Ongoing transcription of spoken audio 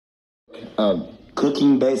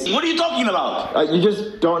Cooking basics. What are you talking about? You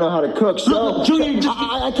just don't know how to cook. So, look, Junior,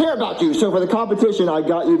 I care about you. So for the competition, I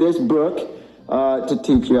got you this book to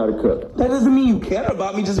teach you how to cook. That doesn't mean you care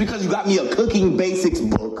about me just because you got me a cooking basics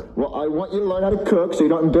book. Well, I want you to learn how to cook so you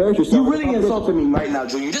don't embarrass yourself. You really insulted me right now,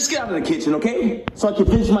 Junior. Just get out of the kitchen, okay? So I can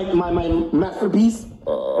finish my masterpiece.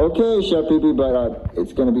 Okay, Chef Pee-Pee, but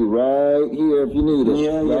it's going to be right here if you need it.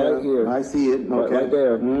 Yeah, right here. I see it. Okay. Right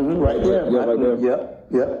there. Mm-hmm, right there. Yeah, right there.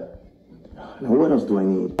 Yep. Now, what else do I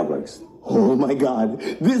need? Oh my God,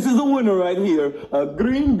 this is a winner right here. A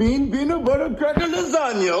green bean peanut butter cracker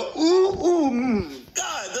lasagna.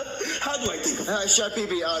 God, how do I think of it? Chef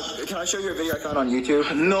Pee-Pee, can I show you a video I found on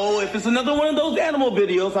YouTube? No, if it's another one of those animal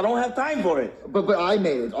videos, I don't have time for it. But I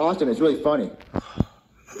made it. It's awesome. It's really funny.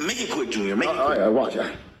 Make it quick, Junior. Make it quick. All right, watch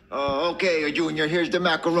it. Okay, Junior, here's the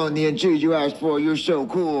macaroni and cheese you asked for. You're so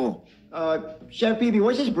cool. Chef Pee-Pee,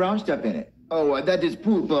 what's this brown stuff in it? Oh, that is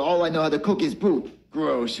poop, but all I know how to cook is poop.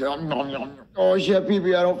 Gross. Oh, Chef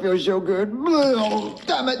Pee-Pee, I don't feel so good. Oh,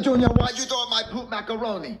 damn it, Junior, why'd you throw up my poop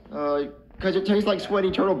macaroni? Because it tastes like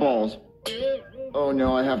sweaty turtle balls. Oh,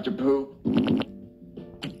 no, I have to poop.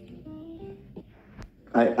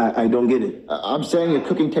 I don't get it. I'm saying your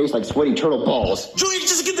cooking tastes like sweaty turtle balls. Junior,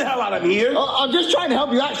 just get the hell out of here. I'm just trying to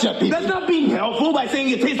help you out, Chef Pee-Pee. That's not being helpful by saying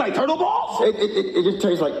it tastes like turtle balls. It just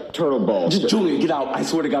tastes like turtle balls. Junior, get out. I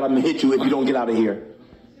swear to God, I'm going to hit you if you don't get out of here.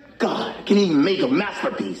 God, I can't even make a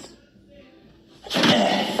masterpiece.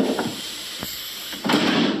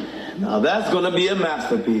 Now that's going to be a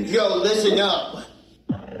masterpiece. Yo, listen up.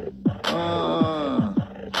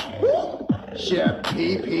 Chef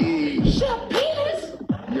Pee-Pee. Chef Penis?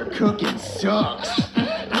 Your cooking sucks.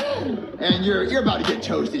 And you're about to get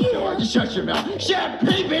toasted, so just shut your mouth. Chef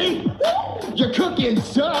Pee-Pee! Your cooking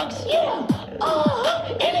sucks. Yeah.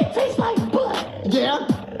 And it tastes like butt. Yeah,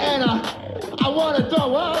 and I want to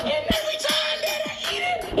throw up. And every time that I eat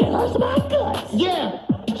it, it hurts my guts. Yeah,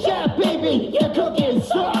 Chef Pee-Pee, your cooking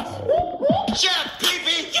sucks. Chef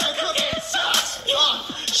Pee-Pee, your cooking sucks.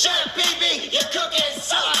 Chef Pee-Pee, your cooking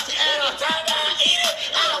sucks. And every time that I eat it,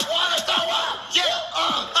 I want to throw up. Yeah,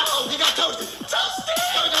 you got toasted. Toasted?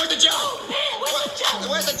 Where's the jelly? Man, where's the jelly?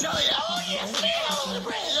 Where's the jelly at? Oh, yes, man, on the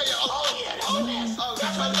bread.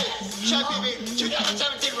 That's what it is. Chef Pee-Pee,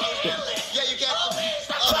 2017 road. Yeah, you can.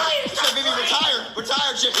 Stop trying. Chef Pee-Pee, retire.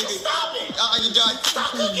 Retire, Chef Pee-Pee. Stop it. You're done.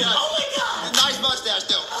 Stop cooking. Oh, my God. Nice mustache.